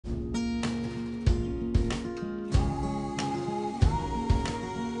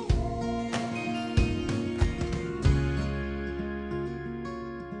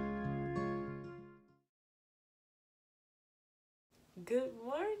Good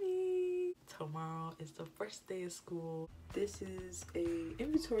morning. Tomorrow is the first day of school. This is a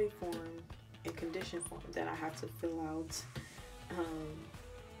inventory form and condition form that I have to fill out.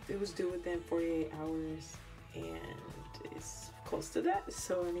 It was due within 48 hours and it's close to that,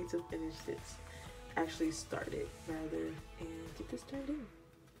 so I need to finish this. Actually start it rather and get this turned in.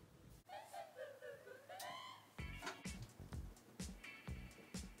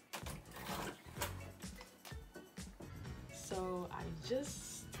 So I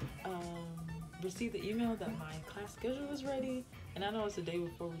just received the email that my class schedule is ready, and I know it's the day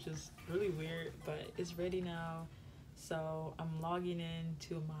before, which is really weird, but it's ready now. So I'm logging in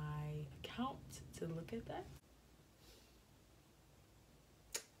to my account to look at that.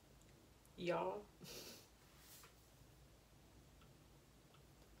 Y'all,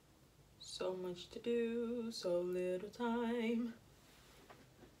 so much to do, so little time.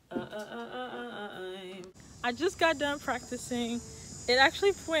 I just got done practicing. It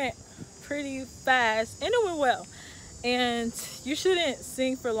actually went pretty fast and it went well. And you shouldn't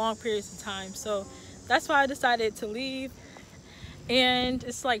sing for long periods of time, so that's why I decided to leave. And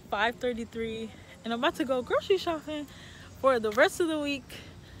it's like 5:33 and I'm about to go grocery shopping for the rest of the week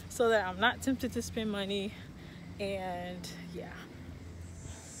so that I'm not tempted to spend money. And yeah,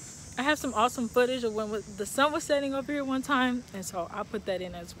 I have some awesome footage of when the sun was setting up here one time, and so I'll put that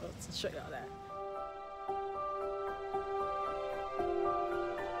in as well to show y'all that.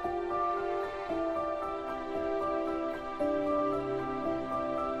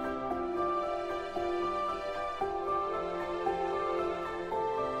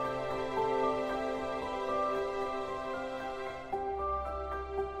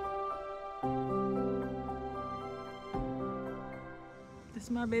 This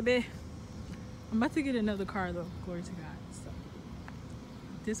is my baby. I'm about to get another car though, glory to God. So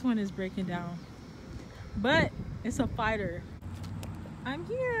this one is breaking down, but it's a fighter. I'm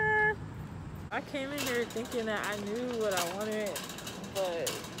here. I came in here thinking that I knew what I wanted,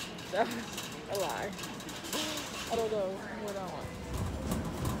 but that was a lie. I don't know what I want.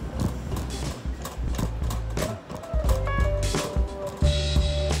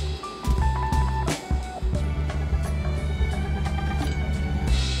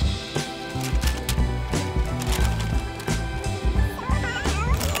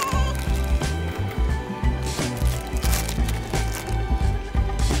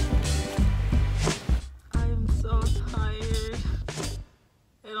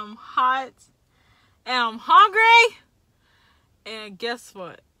 Hot and I'm hungry, and guess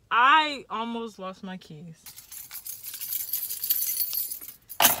what? I almost lost my keys,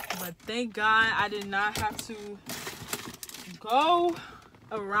 but thank God I did not have to go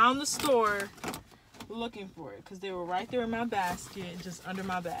around the store looking for it because they were right there in my basket, just under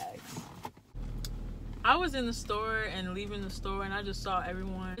my bags. I was in the store and leaving the store and I just saw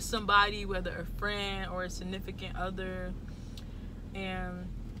everyone, somebody, whether a friend or a significant other, and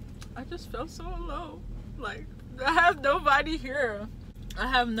I just felt so alone. Like, I have nobody here. I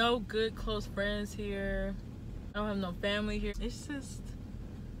have no good close friends here. I don't have no family here. It's just,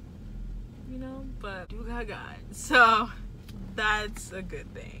 you know, but you got God. So that's a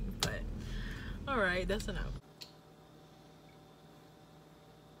good thing. But all right, that's enough.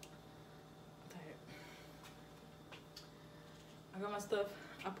 I got my stuff.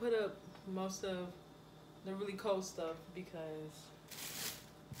 I put up most of the really cold stuff because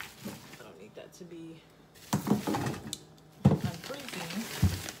I don't need that to be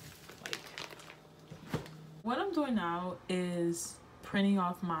unfreezing. Like, what I'm doing now is printing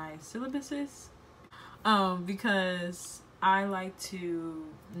off my syllabuses because I like to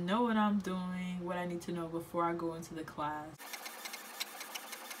know what I'm doing, what I need to know before I go into the class.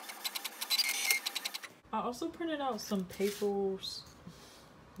 I also printed out some papers.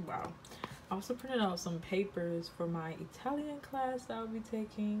 Wow. I also printed out some papers for my Italian class that I'll be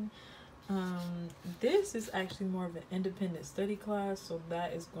taking. This is actually more of an independent study class, so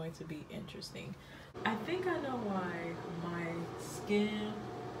that is going to be interesting. I think I know why my skin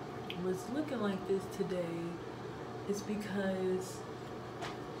was looking like this today. It's because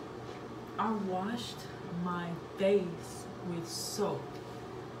I washed my face with soap,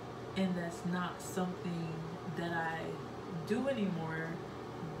 and that's not something that I do anymore,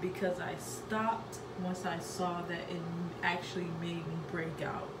 because I stopped once I saw that it actually made me break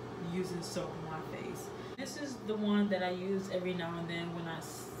out using soap on my face. This is the one that I use every now and then when I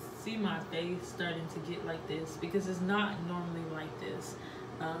see my face starting to get like this, because it's not normally like this.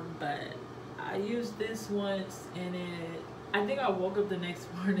 But I used this once and I think I woke up the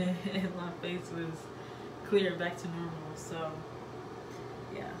next morning and my face was clear back to normal. So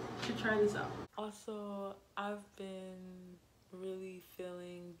yeah, you should try this out. Also, I've been really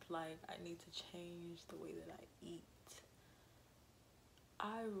feeling like I need to change the way that I eat.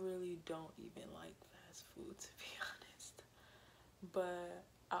 I really don't even like fast food, to be honest, but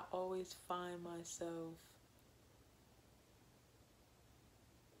I always find myself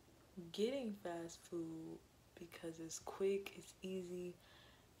getting fast food because it's quick, it's easy,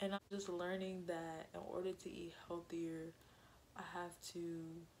 and I'm just learning that in order to eat healthier, I have to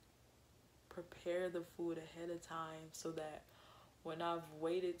prepare the food ahead of time so that when I've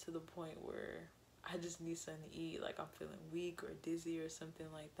waited to the point where I just need something to eat, like I'm feeling weak or dizzy or something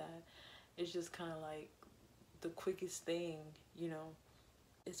like that, it's just kind of like the quickest thing, you know,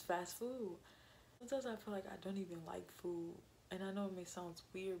 it's fast food. Sometimes I feel like I don't even like food, and I know it may sound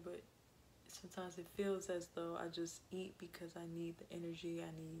weird, but sometimes it feels as though I just eat because I need the energy,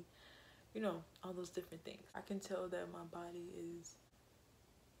 I need, you know, all those different things. I can tell that my body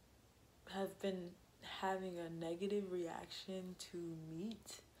have been having a negative reaction to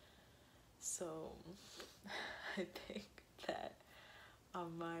meat. So I think that I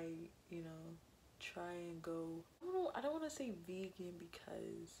might, you know, try and go, I don't want to say vegan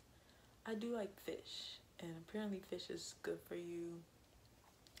because I do like fish, and apparently fish is good for you.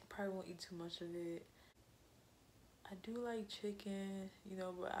 Probably won't eat too much of it. I do like chicken, you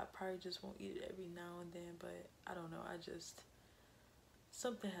know, but I probably just won't eat it every now and then. But I don't know,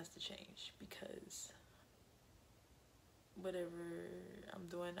 something has to change because whatever I'm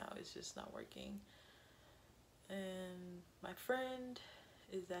doing now is just not working. And my friend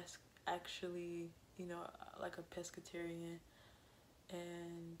is actually, you know, like a pescatarian,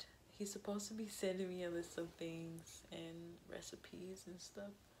 and he's supposed to be sending me a list of things and recipes and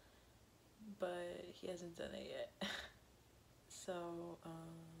stuff, but he hasn't done it yet. So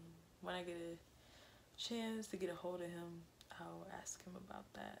when I get a chance to get a hold of him, I'll ask him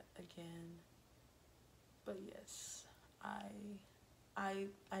about that again. But yes, I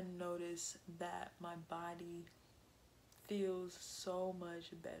notice that my body feels so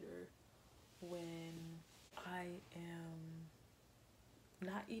much better when I am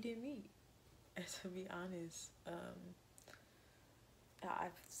not eating meat. And to be honest, I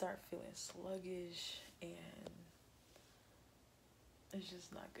start feeling sluggish and it's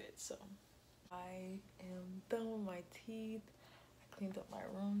just not good. So I am done with my teeth. I cleaned up my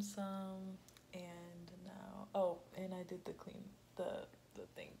room some, and now and I did the thing.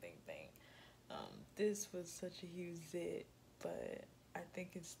 This was such a huge zit, but I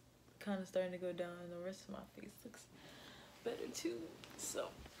think it's kind of starting to go down and the rest of my face looks better too. So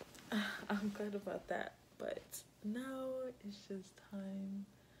I'm glad about that. But now it's just time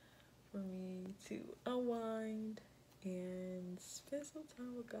for me to unwind and spend some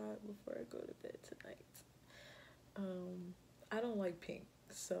time with God before I go to bed tonight. I don't like pink,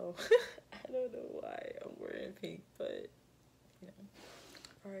 so I don't know why I'm wearing pink, but you know.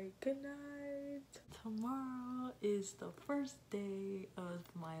 Alright, good night. Tomorrow is the first day of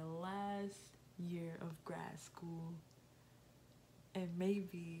my last year of grad school and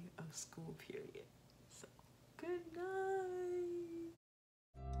maybe of school period. So, good night.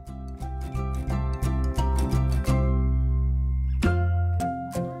 Good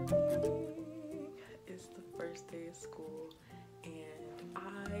morning. It's the first day of school and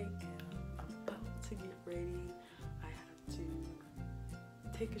I am about to get ready. I have to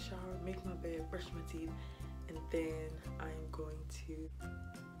take a shower, make my bed, brush my teeth, and then I am going to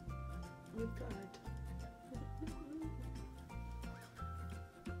with God.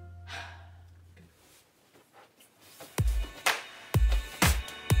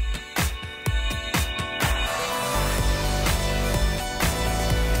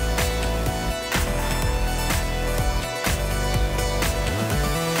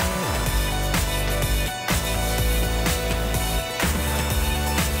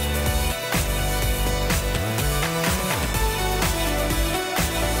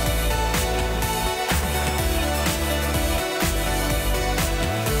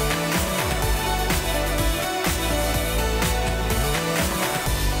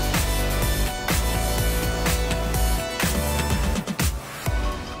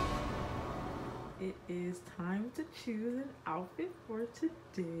 It is time to choose an outfit for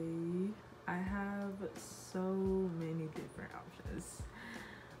today. I have so many different options.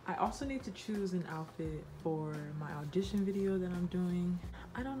 I also need to choose an outfit for my audition video that I'm doing.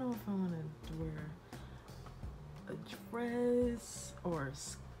 I don't know if I want to wear a dress or a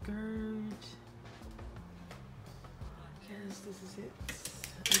skirt. Yes, this is it.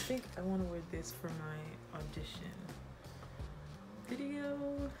 I think I want to wear this for my audition video.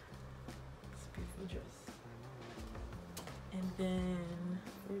 It's a beautiful dress. And then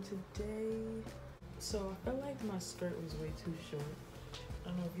for today, So I felt like my skirt was way too short. I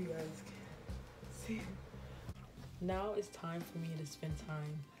don't know if you guys can see. Now it's time for me to spend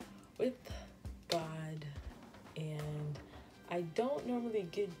time with God, and I don't normally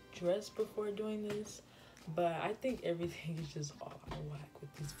get dressed before doing this, but I think everything is just all out of whack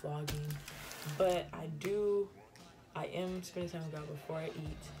with this vlogging. But I am spending time with God before I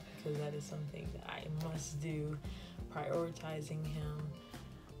eat, because that is something that I must do, prioritizing Him.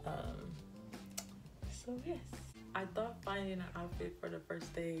 So yes, I thought finding an outfit for the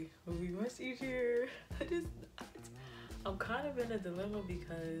first day would be much easier. I'm kind of in a dilemma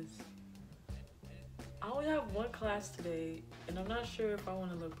because I only have one class today, and I'm not sure if I want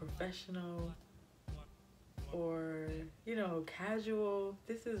to look professional or, you know, casual.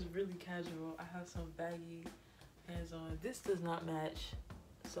 This is really casual. I have some baggy pants on. This does not match,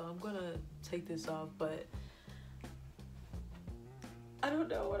 so I'm gonna take this off, but I don't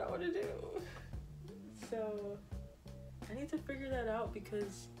know what I want to do. So I need to figure that out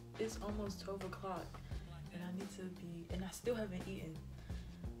because it's almost 12 o'clock and I need to be, and I still haven't eaten.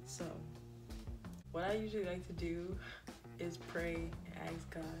 So what I usually like to do is pray and ask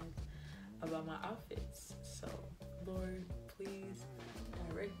God about my outfits. So Lord, please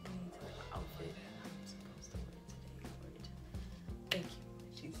direct me to the outfit I'm supposed to wear today, Lord. Thank you.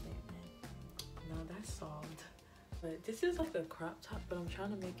 In Jesus' name. Now that's solved. But this is like a crop top, but I'm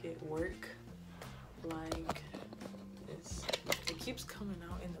trying to make it work. Like it keeps coming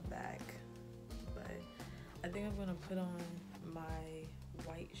out in the back, but I think I'm gonna put on my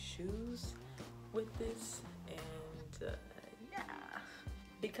white shoes with this, and yeah,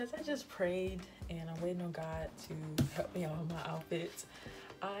 because I just prayed and I'm waiting on God to help me out with my outfits.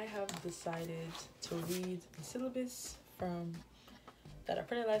 I have decided to read the syllabus that I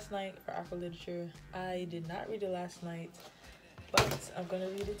printed last night for Afro Literature. I did not read it last night, but I'm gonna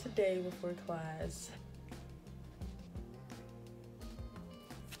read it today before class.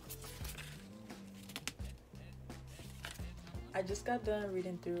 I just got done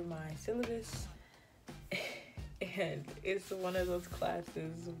reading through my syllabus, and it's one of those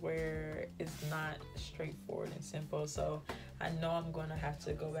classes where it's not straightforward and simple, so I know I'm gonna have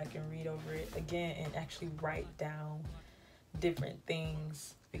to go back and read over it again and actually write down different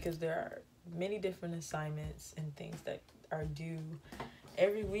things, because there are many different assignments and things that are due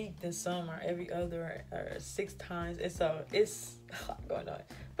every week, then some are every other or 6 times, and so it's a lot going on,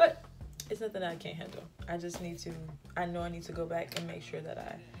 but it's nothing that I can't handle. I know I need to go back and make sure that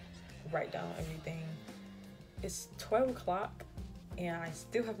I write down everything. It's 12 o'clock and I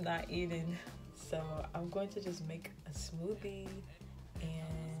still have not eaten, so I'm going to just make a smoothie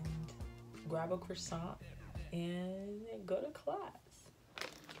and grab a croissant and go to class.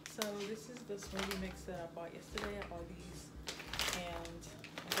 So this is the smoothie mix that I bought yesterday at Aldi's, and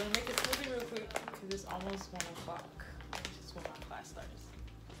I'm gonna make a smoothie real quick because it's almost 1 o'clock, which is when my class starts.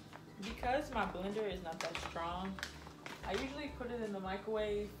 Because my blender is not that strong, I usually put it in the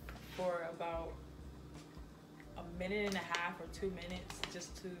microwave for about a minute and a half or 2 minutes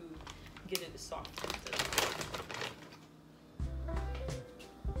just to get it soft.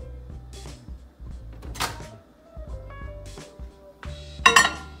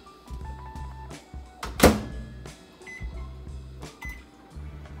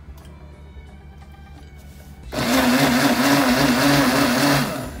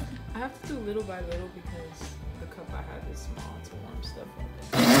 Little by little because the cup I have is small to warm stuff up.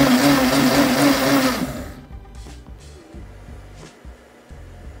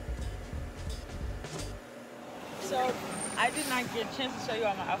 So I did not get a chance to show you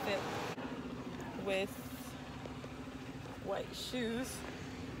all my outfit with white shoes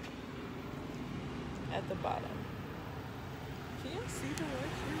at the bottom. Can you see the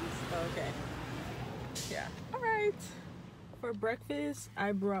white shoes? Oh, okay. Yeah. All right. For breakfast,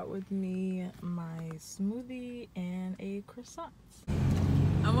 I brought with me my smoothie and a croissant.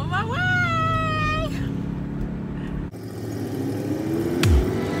 I'm on my way!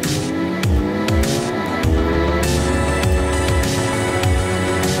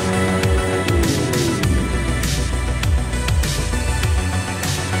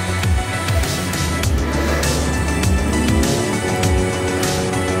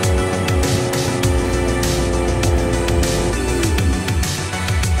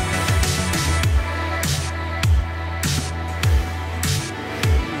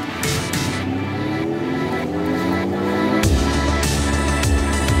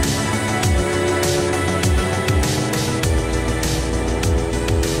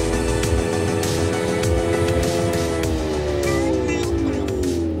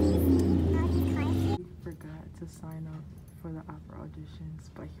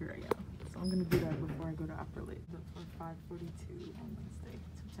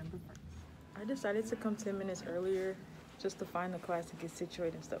 September 1st. I decided to come 10 minutes earlier just to find the class to get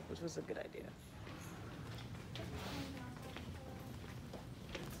situated and stuff, which was a good idea.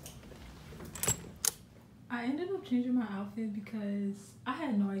 I ended up changing my outfit because I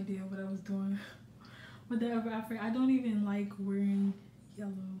had no idea what I was doing with the other outfit. I don't even like wearing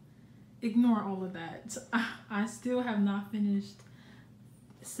yellow. Ignore all of that. I still have not finished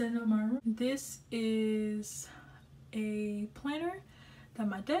setting up my room. This is a planner that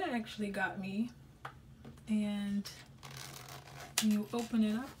my dad actually got me, and you open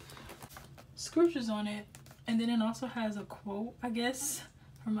it up, scriptures on it, and then it also has a quote, I guess,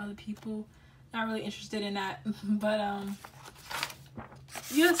 from other people. Not really interested in that, but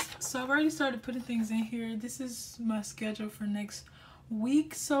yes, so I've already started putting things in here. This is my schedule for next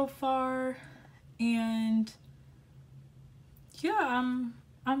week so far, and yeah,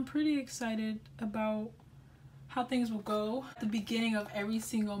 I'm pretty excited about how things will go. At the beginning of every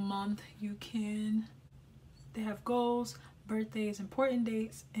single month, they have goals, birthdays, important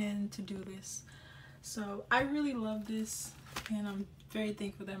dates, and to-do lists. So I really love this, and I'm very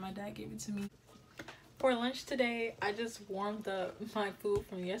thankful that my dad gave it to me. For lunch today, I just warmed up my food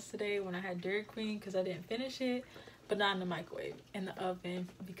from yesterday when I had Dairy Queen because I didn't finish it, but not in the microwave, in the oven,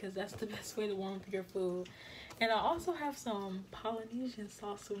 because that's the best way to warm up your food. And I also have some Polynesian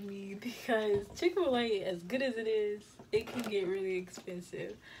sauce with me because Chick-fil-A, as good as it is, it can get really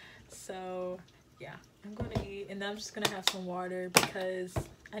expensive. So yeah, I'm gonna eat, and then I'm just gonna have some water because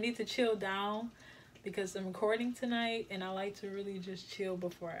I need to chill down because I'm recording tonight, and I like to really just chill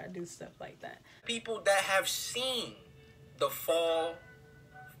before I do stuff like that. People that have seen the fall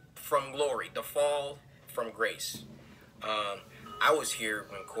from glory, the fall from grace. I was here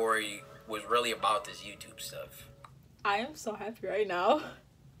when Corey was really about this YouTube stuff. I am so happy right now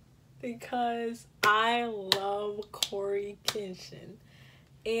because I love Corey Kenshin,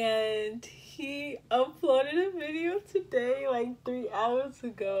 and he uploaded a video today like 3 hours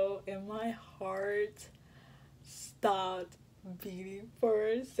ago, and my heart stopped beating for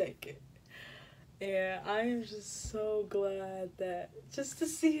a second. And I am just so glad that just to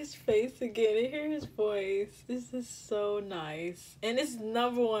see his face again and hear his voice, this is so nice. And it's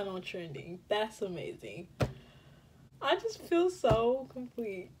 #1 on trending. That's amazing. I just feel so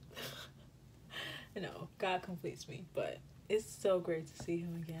complete. I know, God completes me, but it's so great to see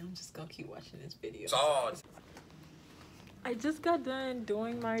him again. I'm just gonna keep watching this video. I just got done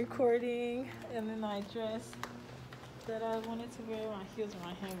doing my recording, and then I dressed that I wanted to wear my heels in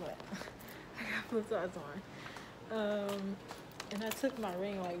my hand, but I got flip flops on. And I took my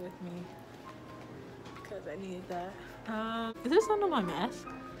ring light with me because I needed that. Is there something on my mask?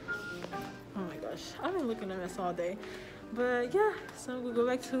 Oh my gosh, I've been looking at this all day. But yeah, so I'm gonna go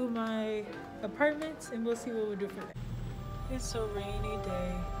back to my apartment and we'll see what we'll do from there. It's a rainy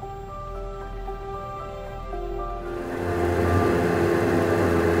day.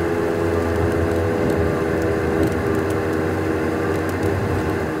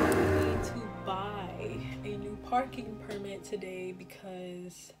 I need to buy a new parking permit today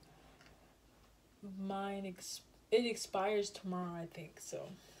because mine it expires tomorrow, I think. So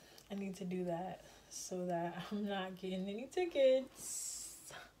I need to do that so that I'm not getting any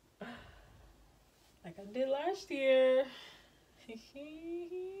tickets like I did last year.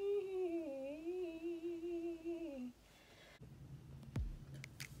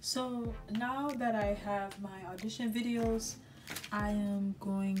 So now that I have my audition videos, I am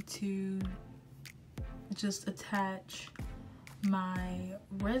going to just attach my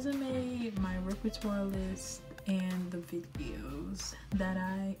resume, my repertoire list, and the videos that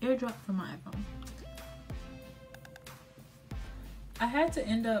I airdropped from my iPhone. I had to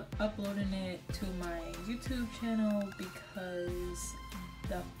end up uploading it to my YouTube channel because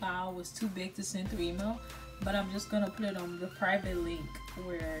the file was too big to send through email, but I'm just gonna put it on the private link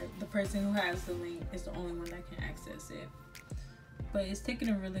where the person who has the link is the only one that can access it. But it's taking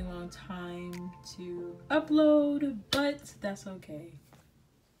a really long time to upload, but that's okay.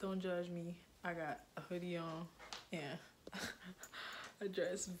 Don't judge me. I got a hoodie on and a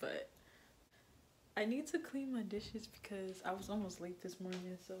dress, but I need to clean my dishes because I was almost late this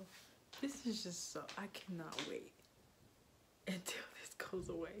morning. So this is just so, I cannot wait until this goes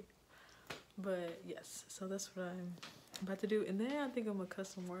away. But yes, so that's what I'm about to do. And then I think I'm gonna cut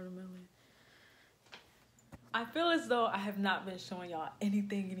some watermelon. I feel as though I have not been showing y'all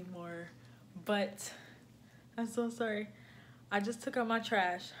anything anymore, but I'm so sorry. I just took out my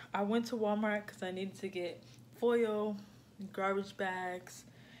trash. I went to Walmart because I needed to get foil, garbage bags,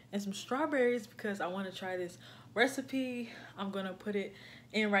 and some strawberries because I want to try this recipe. I'm gonna put it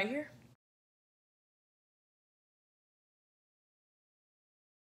in right here.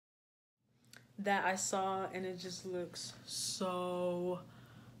 that I saw, and it just looks so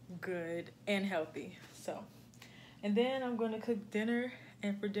good and healthy. So, and then I'm going to cook dinner,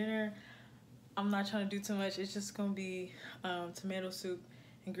 and for dinner I'm not trying to do too much. It's just gonna be tomato soup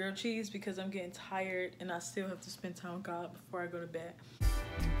and grilled cheese because I'm getting tired and I still have to spend time with God before I go to bed.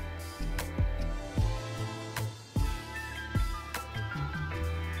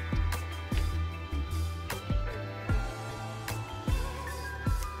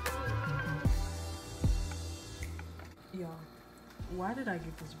 Y'all, why did I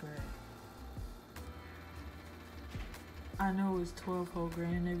get this bread? I know it's 12 whole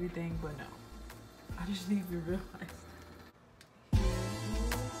grain and everything, but no. I just didn't even realize.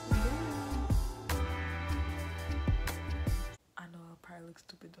 I know I'll probably look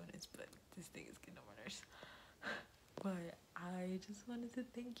stupid doing this, but this thing is getting on my nerves. But I just wanted to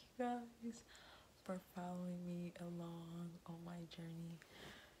thank you guys for following me along on my journey.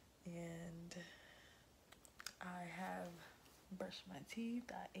 And I have brushed my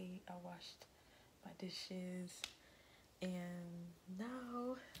teeth, I ate, I washed my dishes, and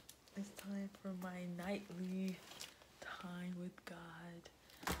now it's time for my nightly time with God.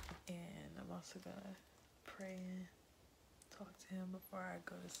 And I'm also gonna pray and talk to him before I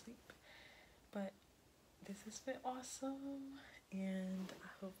go to sleep. But this has been awesome, and I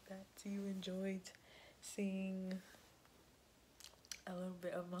hope that you enjoyed seeing a little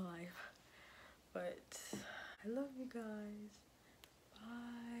bit of my life. But I love you guys.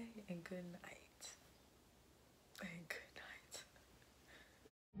 Bye and good night.